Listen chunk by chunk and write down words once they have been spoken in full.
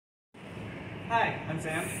Hi, I'm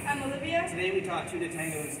Sam. I'm Olivia. Today we taught Two to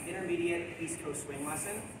Tango's intermediate East Coast swing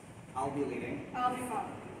lesson. I'll be leading. I'll be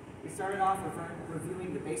following. We started off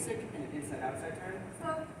reviewing the basic and an inside-outside turn.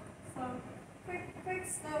 Slow, slow, quick, quick,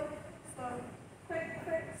 slow, slow, quick,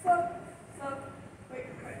 quick, slow, slow,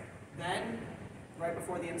 quick, quick. Then, right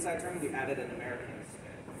before the inside turn, we added an American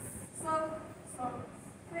spin. Slow, slow,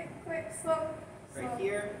 quick, quick, slow, slow. Right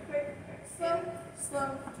here. Quick, quick, slow,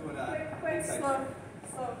 slow, To an quick, quick, inside slow, turn.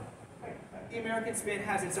 slow, quick, quick. The American spin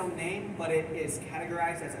has its own name, but it is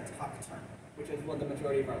categorized as a tuck turn, which is what the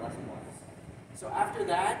majority of our lesson was. So after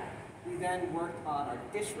that, we then worked on our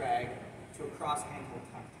dish rag to a cross handhold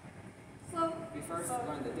tuck turn. Slow. We first slow,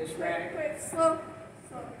 learned the dish quick, rag, quick, slow,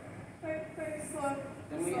 slow, quick, quick, slow.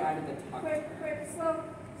 then we slow, added the tuck quick, turn. quick, slow,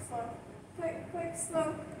 slow, quick, quick,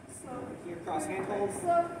 slow, slow. Here, cross quick, handhold quick,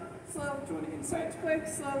 slow, slow. to an inside turn. Quick,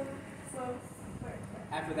 slow, slow, quick, quick.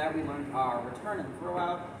 After that, we learned our return and throw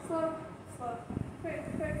out. Slow, slow, quick,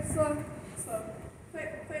 quick, slow, slow,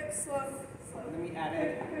 quick, quick, slow, slow. And then we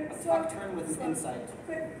added quick, quick, a slow, tuck turn with an slow, inside turn.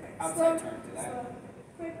 quick, quick, Outside slow, turn to that. slow,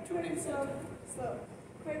 quick, To an quick, inside slow, turn. slow,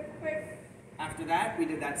 quick, quick, After that, we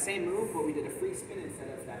did that same move, but we did a free spin instead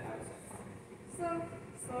of that outside. slow,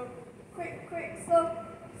 slow, quick, quick, slow,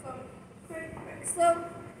 slow, quick, quick, slow,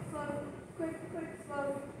 slow, quick, quick,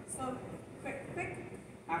 slow, slow, quick, quick.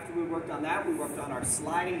 After we worked on that, we worked on our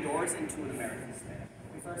sliding doors into an American spin.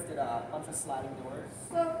 We first did a bunch of sliding doors.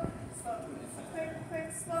 Slow, slow, quick,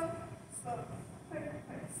 quick, slow, slow, quick,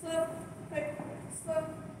 quick, slow, quick, quick, slow,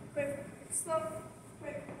 quick, quick, slow,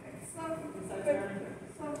 quick, quick, slow, Inside quick, turn.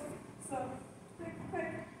 quick, slow, slow, quick,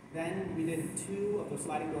 quick, Then we did 2 of those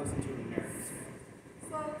sliding doors into an American spin.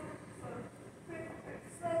 slow, slow, quick, quick,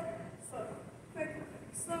 slow, slow, quick,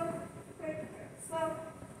 quick, slow, quick, quick, slow,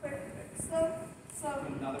 quick, quick, slow, slow,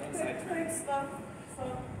 Another inside quick, turn. quick, slow,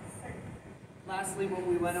 slow, quick. Lastly, what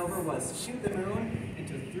we went over was shoot the moon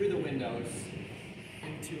into through the windows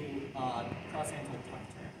into cross handhold tuck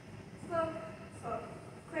turn. Slow, slow,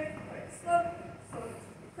 quick, quick, slow, slow,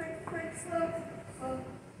 quick, quick, slow, slow,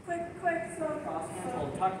 quick, quick, slow, Cross slow,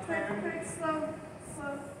 handhold tuck quick, turn. quick, slow,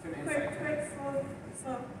 slow, To an quick, inside quick, slow,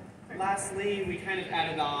 slow, quick. Lastly, we kind of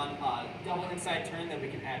added on a double inside turn that we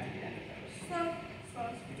can add to the end of those. Slow, slow,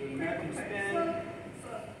 We do an quick, American quick, spin. slow,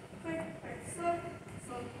 slow, quick, quick, slow,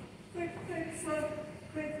 slow, quick, quick, slow,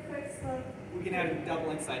 quick, quick, slow. We can add a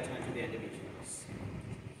double inside turn to the end of each of those.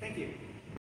 Thank you.